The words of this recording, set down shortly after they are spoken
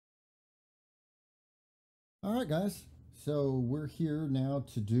All right, guys. So we're here now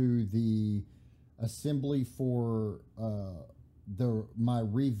to do the assembly for the my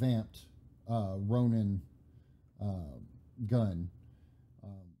revamped Ronin uh, gun.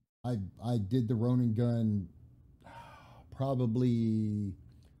 I did the Ronin gun probably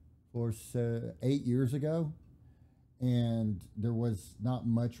 8 years ago, and there was not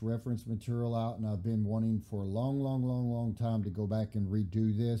much reference material out, and I've been wanting for a long time to go back and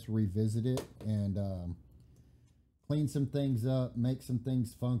redo this, revisit it, and clean some things up, make some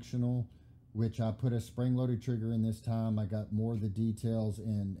things functional, which I put a spring-loaded trigger in this time. I got more of the details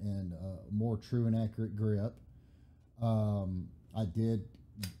and more true and accurate grip. I did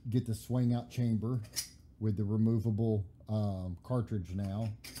get the swing-out chamber with the removable cartridge now.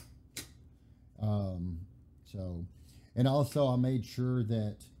 So, and also I made sure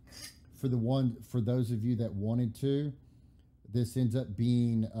that for those of you that wanted to, this ends up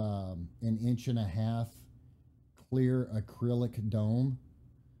being an 1.5 inch clear acrylic dome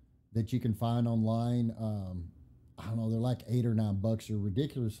that you can find online. I don't know, they're like $8 or $9. They're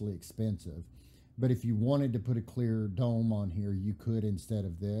ridiculously expensive. But if you wanted to put a clear dome on here, you could instead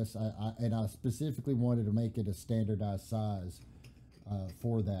of this. I specifically wanted to make it a standardized size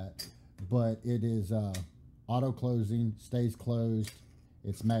for that. But it is auto closing, stays closed.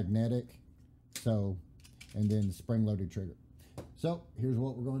 It's magnetic. So, and then the spring loaded trigger. So here's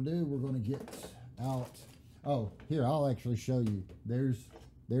what we're going to do. We're going to get out. Oh, here, I'll actually show you. There's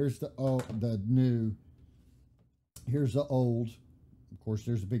the new. Here's the old. Of course,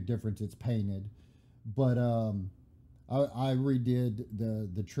 there's a big difference. It's painted, but I redid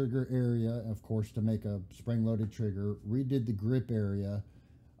the trigger area, of course, to make a spring-loaded trigger. Redid the grip area.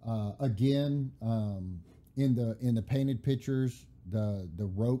 Again, in the painted pictures, the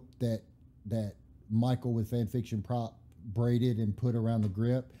rope that Michael with Fan Fiction Prop braided and put around the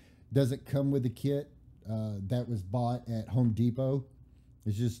grip doesn't come with the kit. That was bought at Home Depot.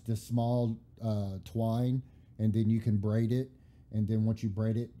 It's just a small twine, and then you can braid it. And then once you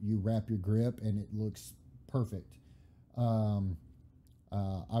braid it, you wrap your grip, and it looks perfect. I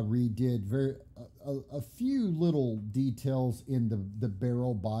redid a few little details in the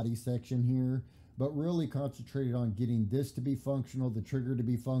barrel body section here, but really concentrated on getting this to be functional, the trigger to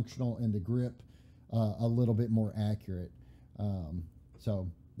be functional, and the grip a little bit more accurate. So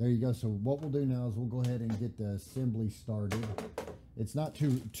there you go. So what we'll do now is we'll go ahead and get the assembly started. It's not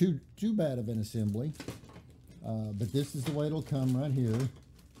too bad of an assembly, but this is the way it'll come right here.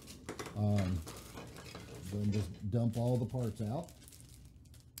 Go and just dump all the parts out.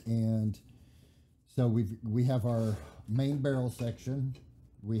 And so we have our main barrel section.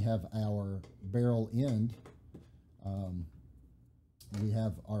 We have our barrel end. We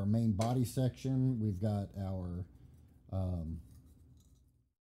have our main body section. We've got our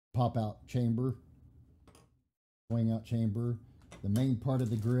pop out chamber, swing out chamber, the main part of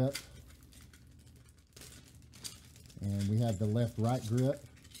the grip, and we have the left right grip,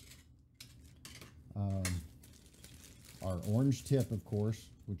 our orange tip, of course,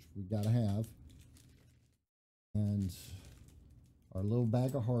 which we got to have, and our little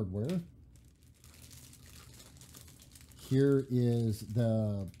bag of hardware. Here is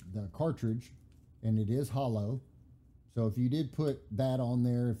the cartridge, and it is hollow. So if you did put that on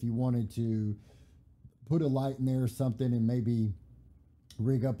there, if you wanted to put a light in there or something and maybe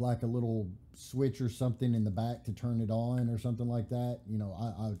rig up like a little switch or something in the back to turn it on or something like that, you know,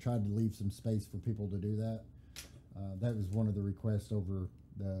 I tried to leave some space for people to do that. That was one of the requests over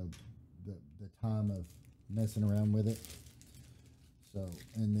the time of messing around with it. So,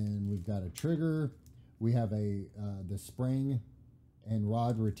 and then we've got a trigger. We have the spring and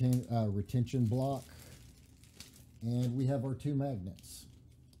rod retention block. And we have our 2 magnets.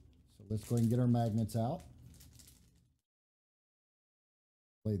 So let's go ahead and get our magnets out.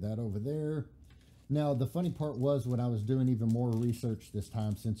 Lay that over there. Now, the funny part was when I was doing even more research this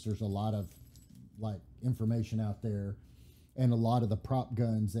time, since there's a lot of like information out there and a lot of the prop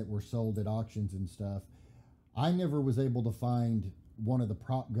guns that were sold at auctions and stuff, I never was able to find one of the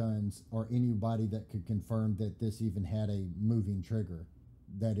prop guns or anybody that could confirm that this even had a moving trigger,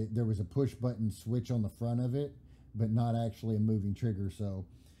 that there was a push button switch on the front of it, but not actually a moving trigger. So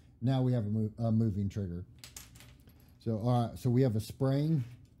now we have a moving trigger. So all right, so we have a spring.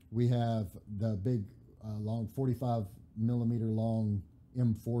 We have the big long 45 millimeter long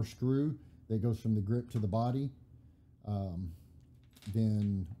M4 screw that goes from the grip to the body.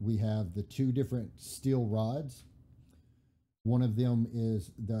 Then we have the 2 different steel rods. One of them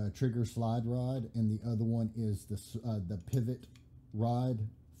is the trigger slide rod, and the other one is the pivot rod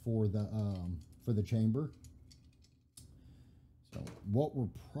for the chamber. So what we're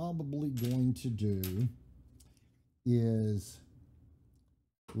probably going to do is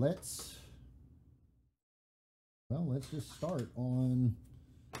let's just start on,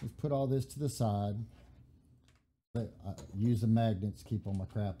 let's put all this to the side. Use the magnets, keep all my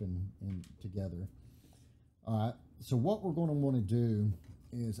crap in together. All right, so what we're going to want to do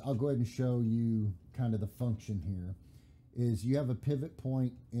is, I'll go ahead and show you kind of the function here, is you have a pivot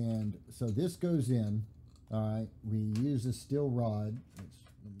point, and so this goes in. All right, we use a steel rod.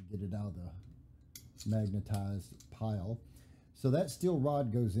 Let me get it out of the magnetized pile. So that steel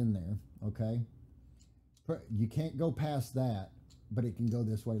rod goes in there, okay? You can't go past that, but it can go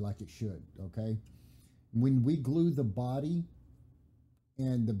this way like it should, okay? When we glue the body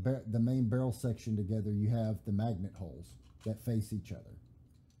and the main barrel section together, you have the magnet holes that face each other.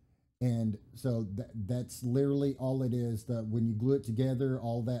 And so that's literally all it is. When you glue it together,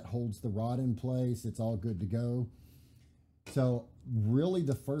 all that holds the rod in place. It's all good to go. So really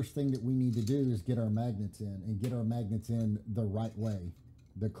the first thing that we need to do is get our magnets in, and get our magnets in the right way,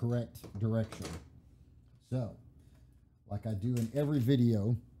 the correct direction. So like I do in every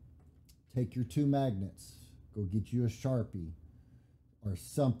video, take your 2 magnets, go get you a Sharpie or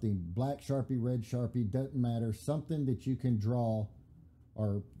something, black Sharpie, red Sharpie, doesn't matter, something that you can draw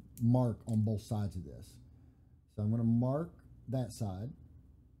or mark on both sides of this. So I'm going to mark that side.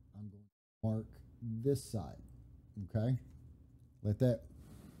 I'm going to mark this side. Okay. Let that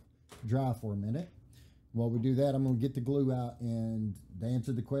dry for a minute. While we do that, I'm going to get the glue out, and to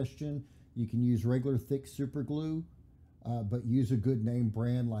answer the question, you can use regular thick super glue, but use a good name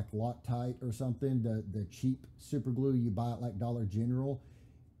brand like Loctite or something. The cheap super glue you buy at like Dollar General,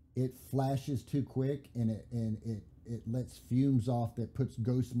 it flashes too quick, and it lets fumes off that puts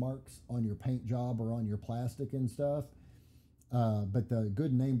ghost marks on your paint job or on your plastic and stuff. But the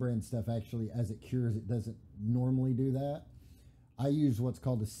good name brand stuff, actually, as it cures, it doesn't normally do that. I use what's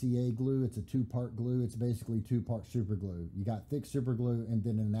called a CA glue. It's a 2-part glue. It's basically 2-part super glue. You got thick super glue and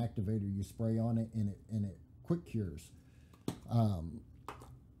then an activator you spray on it, and it quick cures.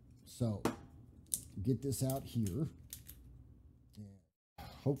 So get this out here.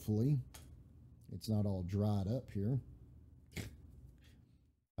 Hopefully it's not all dried up here.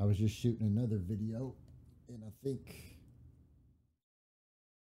 I was just shooting another video, and I think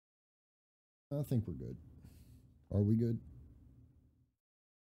we're good. Are we good?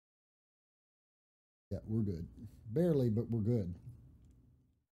 Yeah, we're good. Barely, but we're good.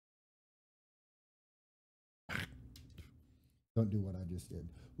 Don't do what I just did.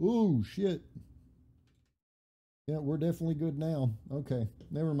 Ooh, shit. Yeah, we're definitely good now. Okay,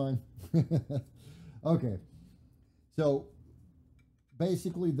 never mind. Okay, so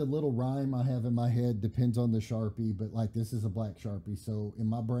basically the little rhyme I have in my head depends on the Sharpie, but like this is a black Sharpie, so in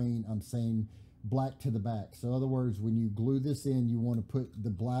my brain I'm saying black to the back. So in other words, when you glue this in, you want to put the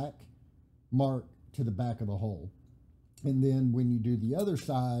black mark to the back of the hole, and then when you do the other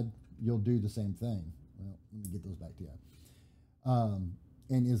side, you'll do the same thing. Well, let me get those back to you.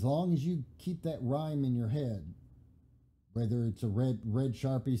 And as long as you keep that rhyme in your head, whether it's a red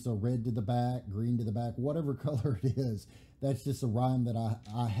Sharpie, so red to the back, green to the back, whatever color it is, that's just a rhyme that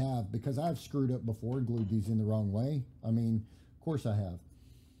I have, because I've screwed up before and glued these in the wrong way. I mean, of course I have.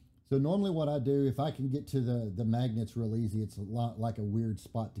 So normally what I do, if I can get to the magnets real easy, it's a lot like a weird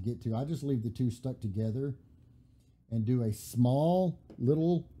spot to get to. I just leave the 2 stuck together and do a small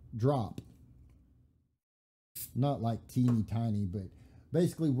little drop. Not like teeny tiny, but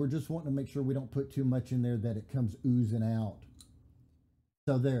basically we're just wanting to make sure we don't put too much in there that it comes oozing out.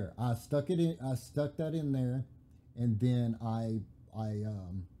 So there, I stuck that in there, and then I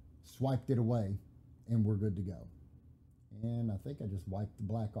swiped it away, and we're good to go. And I think I just wiped the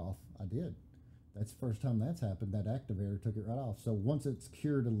black off. I did. That's the first time that's happened. That activator took it right off. So once it's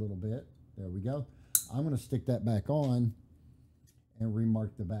cured a little bit, there we go. I'm going to stick that back on and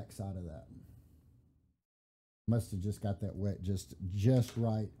remark the back side of that. Must have just got that wet just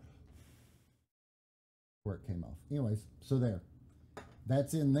right where it came off. Anyways, so there.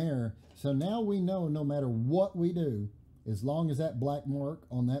 That's in there. So now we know no matter what we do, as long as that black mark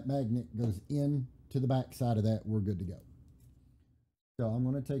on that magnet goes in to the back side of that, we're good to go. So I'm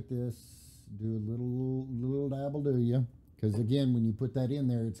going to take this, do a little dabble do you, because again, when you put that in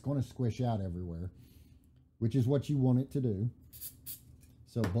there, it's going to squish out everywhere, which is what you want it to do.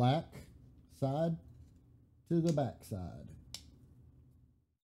 So black side to the back side.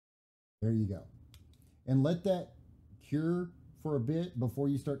 There you go. And let that cure for a bit before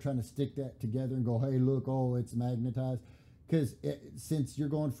you start trying to stick that together and go, hey, look, oh, it's magnetized. Because since you're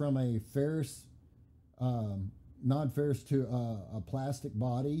going from a ferrous, non-ferrous to a plastic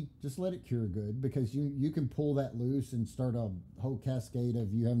body, just let it cure good, because you can pull that loose and start a whole cascade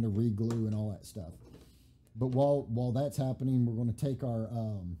of you having to re-glue and all that stuff. But while that's happening, we're going to take our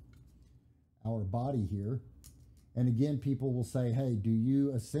body here. And again, people will say, hey, do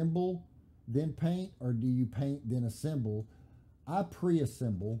you assemble then paint, or do you paint then assemble? I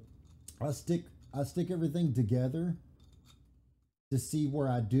pre-assemble. I stick everything together to see where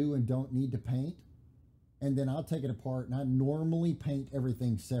I do and don't need to paint, and then I'll take it apart, and I normally paint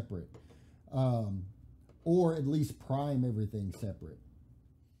everything separate, or at least prime everything separate.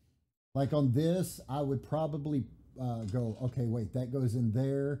 Like on this, I would probably go, okay, wait, that goes in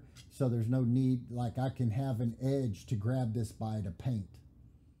there, so there's no need, like I can have an edge to grab this by to paint.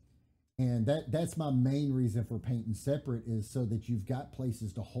 And that's my main reason for painting separate, is so that you've got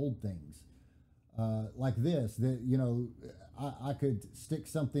places to hold things. Like this, that, you know, I could stick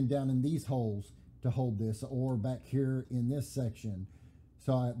something down in these holes to hold this, or back here in this section,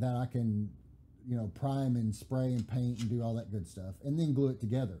 so that I can, you know, prime and spray and paint and do all that good stuff, and then glue it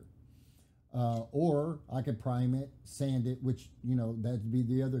together. Or I could prime it, sand it, which, you know, that'd be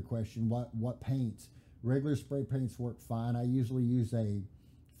the other question. What paints? Regular spray paints work fine. I usually use a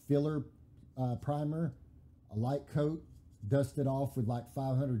filler primer, a light coat, dust it off with like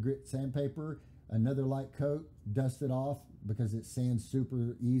 500 grit sandpaper, another light coat, dust it off because it sands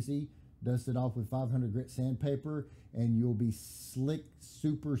super easy, dust it off with 500 grit sandpaper, and you'll be slick,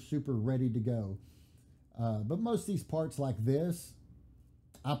 super, super ready to go. But most of these parts like this,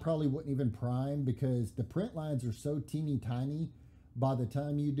 I probably wouldn't even prime, because the print lines are so teeny tiny. By the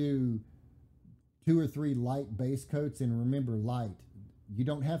time you do 2 or 3 light base coats, and remember, light, you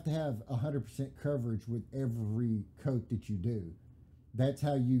don't have to have 100% coverage with every coat that you do. That's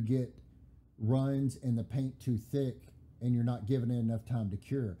how you get runs and the paint too thick and you're not giving it enough time to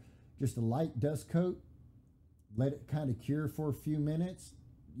cure. Just a light dust coat, let it kind of cure for a few minutes,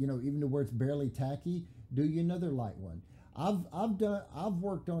 you know, even to where it's barely tacky. Do you another light one. I've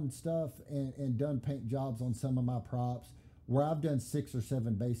worked on stuff and done paint jobs on some of my props where I've done 6 or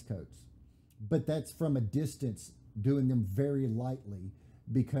 7 base coats, but that's from a distance, doing them very lightly,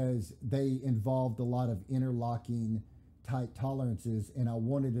 because they involved a lot of interlocking tight tolerances, and I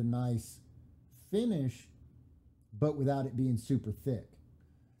wanted a nice finish but without it being super thick.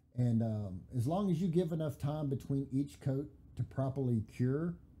 And as long as you give enough time between each coat to properly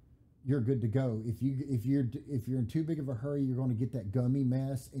cure, you're good to go. If you're in too big of a hurry, you're going to get that gummy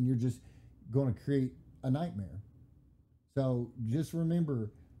mess, and you're just going to create a nightmare. So just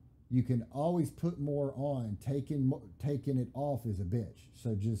remember, you can always put more on. Taking it off is a bitch.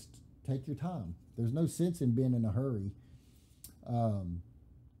 So just take your time. There's no sense in being in a hurry.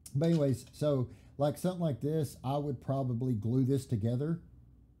 But anyways, so like something like this, I would probably glue this together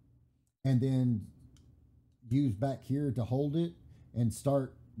and then use back here to hold it and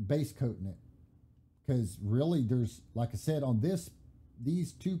start base coating it. Because really, there's, like I said, on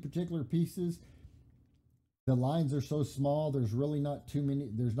these 2 particular pieces, the lines are so small, there's really not too many,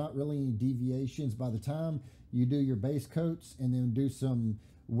 there's not really any deviations. By the time you do your base coats and then do some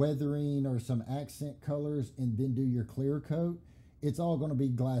weathering or some accent colors and then do your clear coat, it's all going to be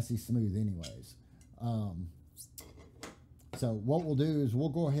glassy smooth anyways. So what we'll do is we'll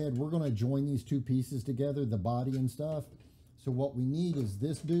go ahead, we're going to join these 2 pieces together, the body and stuff. So what we need is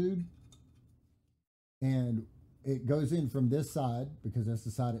this dude, and it goes in from this side because that's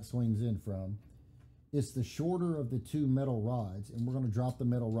the side it swings in from. It's the shorter of the 2 metal rods, and we're going to drop the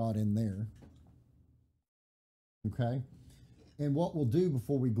metal rod in there. Okay. And what we'll do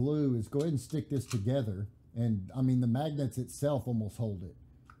before we glue is go ahead and stick this together. And I mean, the magnets itself almost hold it.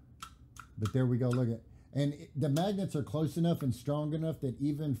 But there we go. Look at, and the magnets are close enough and strong enough that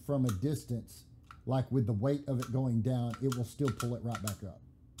even from a distance, like with the weight of it going down, it will still pull it right back up.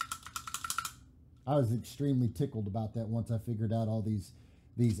 I was extremely tickled about that once I figured out all these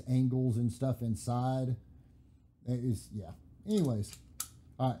angles and stuff inside. It is, yeah. Anyways,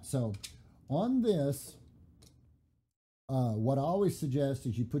 all right. So on this, what I always suggest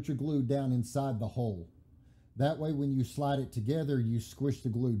is you put your glue down inside the hole. That way, when you slide it together, you squish the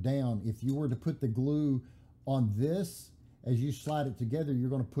glue down. If you were to put the glue on this, as you slide it together, you're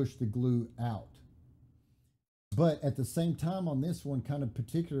going to push the glue out. But at the same time, on this one, kind of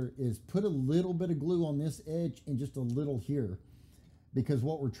particular, is put a little bit of glue on this edge and just a little here. Because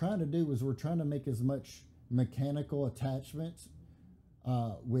what we're trying to do is we're trying to make as much mechanical attachments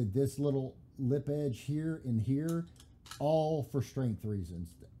with this little lip edge here and here, all for strength reasons.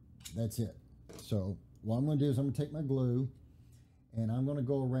 That's it. So what I'm going to do is I'm going to take my glue and I'm going to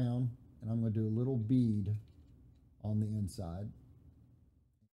go around and I'm going to do a little bead on the inside,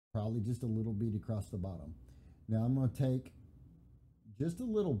 probably just a little bead across the bottom. Now I'm going to take just a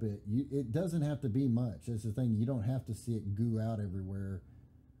little bit. It doesn't have to be much. That's the thing. You don't have to see it goo out everywhere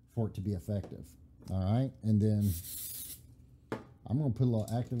for it to be effective. All right, and then I'm going to put a little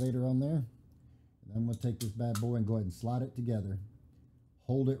activator on there. And I'm going to take this bad boy and go ahead and slide it together.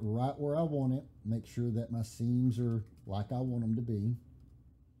 Hold it right where I want it. Make sure that my seams are like I want them to be.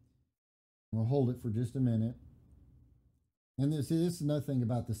 We'll hold it for just a minute. And this is another thing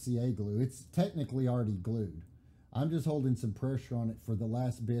about the CA glue. It's technically already glued. I'm just holding some pressure on it for the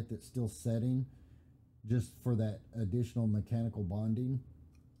last bit that's still setting, just for that additional mechanical bonding.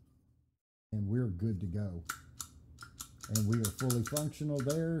 And we're good to go. And we are fully functional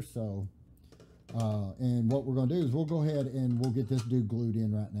there. So, and what we're going to do is we'll go ahead and we'll get this dude glued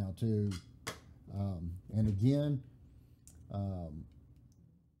in right now too. And again,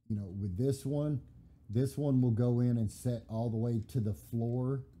 you know, with this one will go in and set all the way to the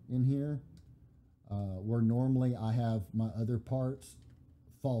floor in here, where normally I have my other parts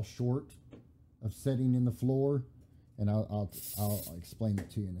fall short of setting in the floor, and I'll explain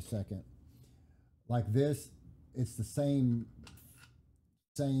it to you in a second. Like this, it's the same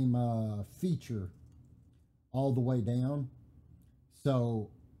feature all the way down, so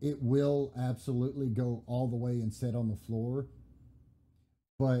it will absolutely go all the way and set on the floor.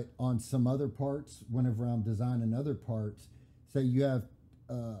 But on some other parts, whenever I'm designing other parts, say you have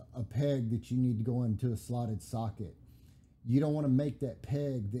a peg that you need to go into a slotted socket, you don't want to make that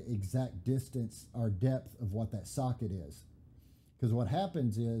peg the exact distance or depth of what that socket is. Because what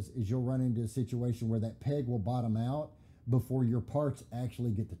happens is you'll run into a situation where that peg will bottom out before your parts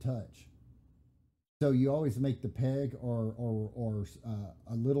actually get to touch. So you always make the peg or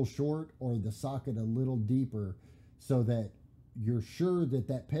a little short or the socket a little deeper, so that you're sure that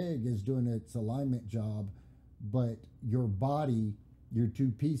that peg is doing its alignment job, but your body, your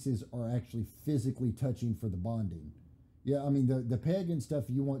two pieces are actually physically touching for the bonding. Yeah, I mean, the peg and stuff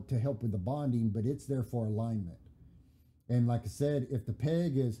you want to help with the bonding, but it's there for alignment. And like I said, if the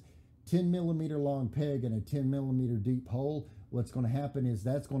peg is 10 millimeter long peg and a 10 millimeter deep hole, what's going to happen is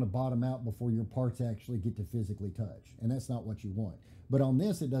that's going to bottom out before your parts actually get to physically touch. And that's not what you want. But on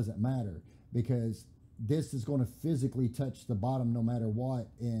this, it doesn't matter, because this is going to physically touch the bottom no matter what,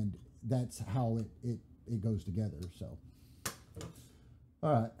 and that's how it goes together. So,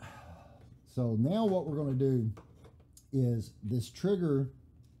 all right. So now what we're going to do is this trigger.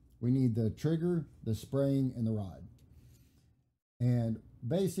 We need the trigger, the spring, and the rod. And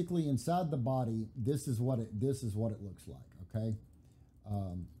basically inside the body, this is what it looks like. Okay,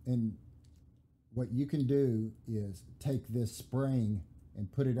 and what you can do is take this spring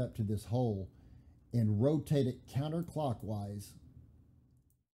and put it up to this hole and rotate it counterclockwise,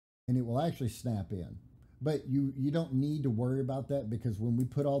 and it will actually snap in. But you don't need to worry about that, because when we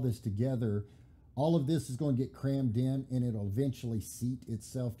put all this together, all of this is going to get crammed in and it'll eventually seat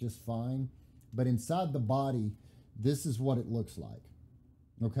itself just fine. But inside the body, this is what it looks like.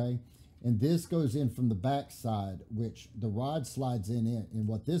 Okay, and this goes in from the back side, which the rod slides in it. And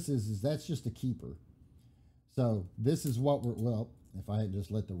what this is that's just a keeper. So this is what well, if I had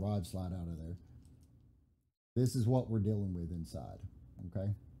just let the rod slide out of there, this is what we're dealing with inside. Okay,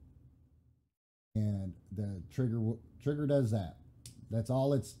 and the trigger does that. That's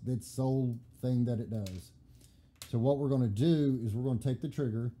all its sole thing that it does. So what we're going to do is we're going to take the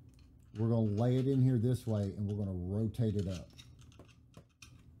trigger, we're going to lay it in here this way, and we're going to rotate it up.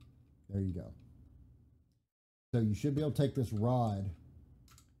 There you go. So you should be able to take this rod,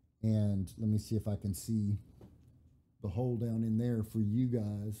 and let me see if I can see the hole down in there for you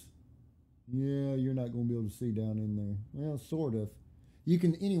guys. Yeah, you're not going to be able to see down in there. Well, sort of. You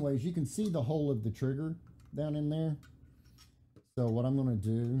can, anyways, you can see the hole of the trigger down in there. So what I'm going to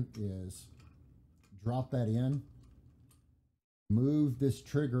do is drop that in, move this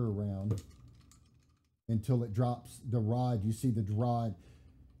trigger around until it drops the rod. You see the rod,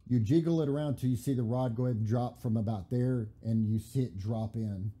 you jiggle it around till you see the rod go ahead and drop from about there, and you see it drop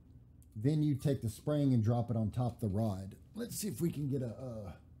in. Then you take the spring and drop it on top of the rod. Let's see if we can get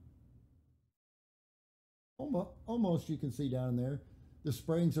a almost you can see down there the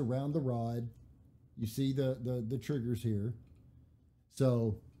springs around the rod. You see the triggers here.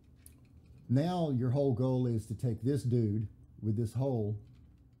 So now your whole goal is to take this dude with this hole,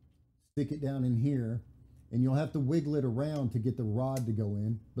 stick it down in here, and you'll have to wiggle it around to get the rod to go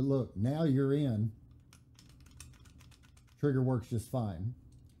in. But look, now you're in. Trigger works just fine.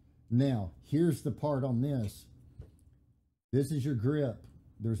 Now, here's the part on this. This is your grip.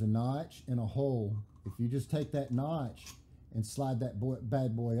 There's a notch and a hole. If you just take that notch and slide that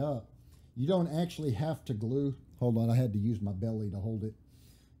bad boy up, you don't actually have to glue. Hold on, I had to use my belly to hold it.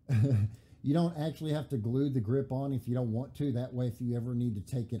 You don't actually have to glue the grip on if you don't want to. That way, if you ever need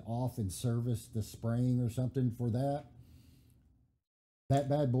to take it off and service the spring or something for that, that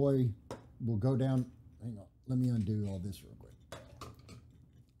bad boy we'll go down. Hang on. Let me undo all this real quick.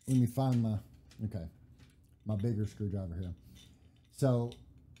 Let me find my bigger screwdriver here. So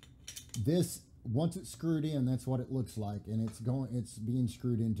this, once it's screwed in, that's what it looks like, and it's being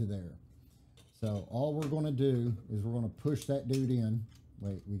screwed into there. So all we're going to do is we're going to push that dude in.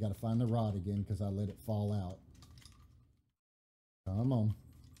 Wait, we got to find the rod again because I let it fall out. Come on.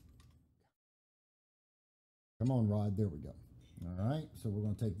 Come on, rod. There we go. All right, so we're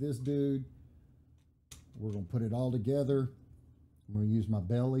going to take this dude. We're going to put it all together. I'm going to use my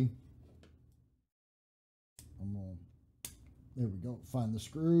belly. There we go. Find the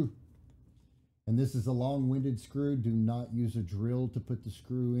screw. And this is a long-winded screw. Do not use a drill to put the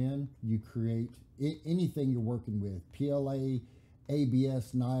screw in. You create anything you're working with. PLA,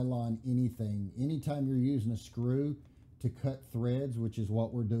 ABS, nylon, anything. Anytime you're using a screw to cut threads, which is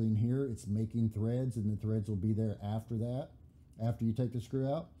what we're doing here, it's making threads, and the threads will be there after that, after you take the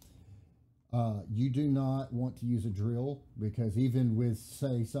screw out. You do not want to use a drill, because even with,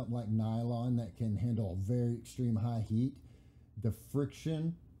 say, something like nylon that can handle a very extreme high heat, the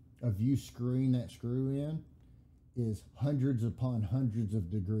friction of you screwing that screw in is hundreds upon hundreds of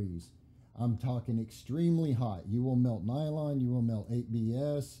degrees. I'm talking extremely hot. You will melt nylon, you will melt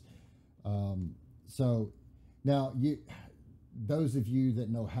ABS. So now, those of you that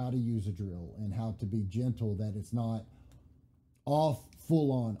know how to use a drill and how to be gentle, that it's not off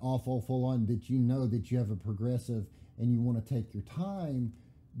full on, off all full on, that you know that you have a progressive and you want to take your time,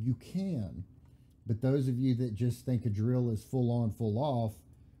 you can. But those of you that just think a drill is full on, full off,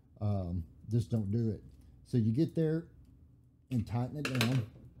 just don't do it. So you get there and tighten it down,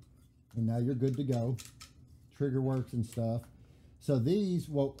 and now you're good to go. Trigger works and stuff. So these,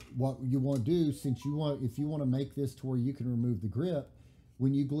 what you want to do, if you want to make this to where you can remove the grip,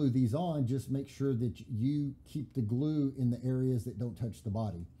 when you glue these on, just make sure that you keep the glue in the areas that don't touch the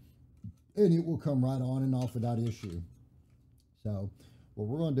body, and it will come right on and off without issue. So what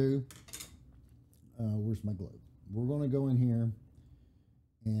we're going to do, where's my glue? We're going to go in here,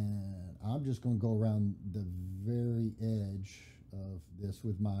 and I'm just going to go around the very edge of this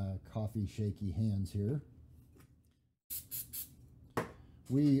with my coffee shaky hands here.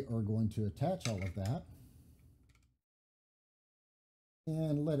 We are going to attach all of that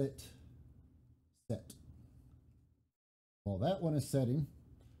and let it set. While that one is setting,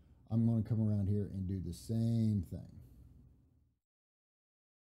 I'm going to come around here and do the same thing.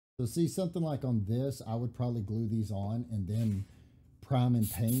 So see, something like on this, I would probably glue these on and then prime and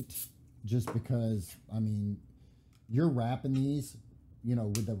paint, just because, I mean, you're wrapping these, you know,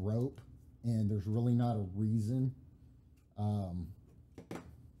 with a rope, and there's really not a reason.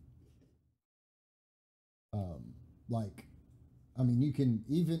 Like, I mean, you can,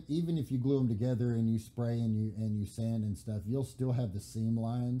 even if you glue them together and you spray and you sand and stuff, you'll still have the seam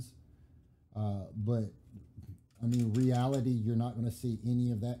lines. But I mean, reality, you're not going to see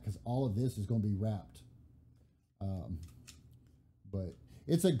any of that, because all of this is going to be wrapped. But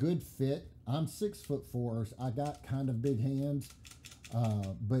it's a good fit. I'm 6'4", so I got kind of big hands.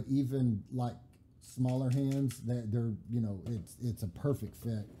 But even like smaller hands, they're you know, it's a perfect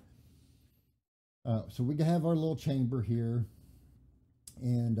fit. So we have our little chamber here,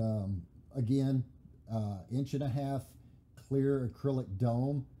 and again, 1.5 inch clear acrylic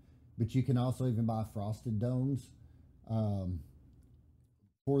dome, but you can also even buy frosted domes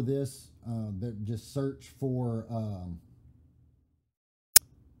for this. Just search for,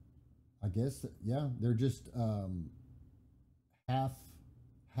 I guess, yeah, they're just half.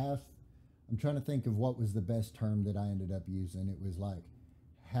 I'm trying to think of what was the best term that I ended up using. It was like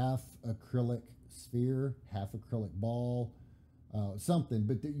half acrylic sphere, half acrylic ball, something.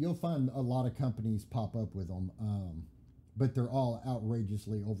 But you'll find a lot of companies pop up with them, but they're all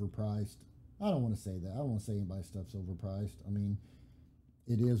outrageously overpriced. I don't want to say that. I don't want to say anybody's stuff's overpriced. I mean,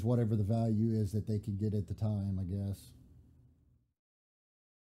 it is whatever the value is that they can get at the time, I guess.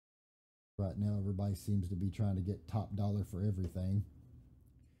 Right now, everybody seems to be trying to get top dollar for everything,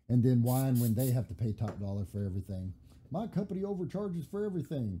 and then whine when they have to pay top dollar for everything. My company overcharges for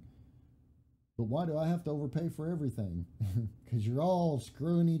everything. But why do I have to overpay for everything? Because you're all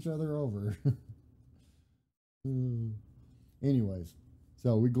screwing each other over. Anyways,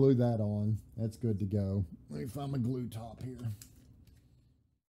 so we glue that on. That's good to go. Let me find my glue top here.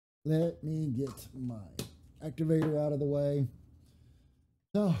 Let me get my activator out of the way.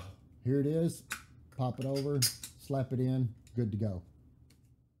 So here it is. Pop it over, slap it in, good to go.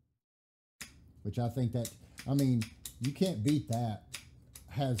 Which I think that, I mean, you can't beat that.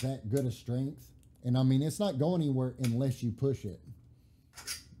 Has that good a strength. And I mean, it's not going anywhere unless you push it.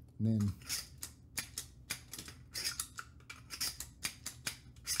 And then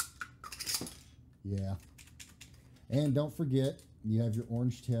Yeah. And don't forget, you have your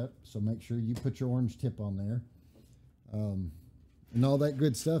orange tip, so make sure you put your orange tip on there. And all that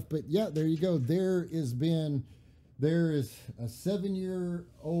good stuff. But yeah, there you go. There is a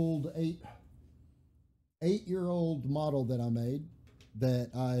 7-year-old, 8-year-old model that I made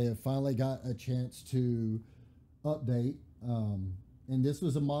that I have finally got a chance to update. And this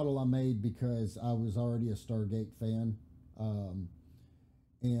was a model I made because I was already a Stargate fan. Um,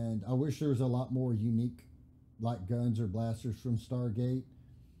 and I wish there was a lot more unique like guns or blasters from Stargate.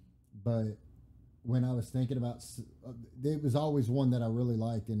 But when I was thinking about, it was always one that I really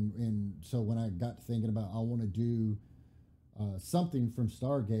liked, and so when I got to thinking about, I want to do something from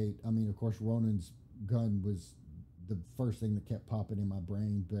Stargate. I mean, of course, Ronan's gun was the first thing that kept popping in my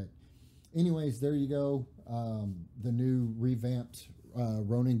brain. But, anyways, there you go. The new revamped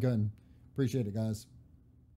Ronin gun. Appreciate it, guys.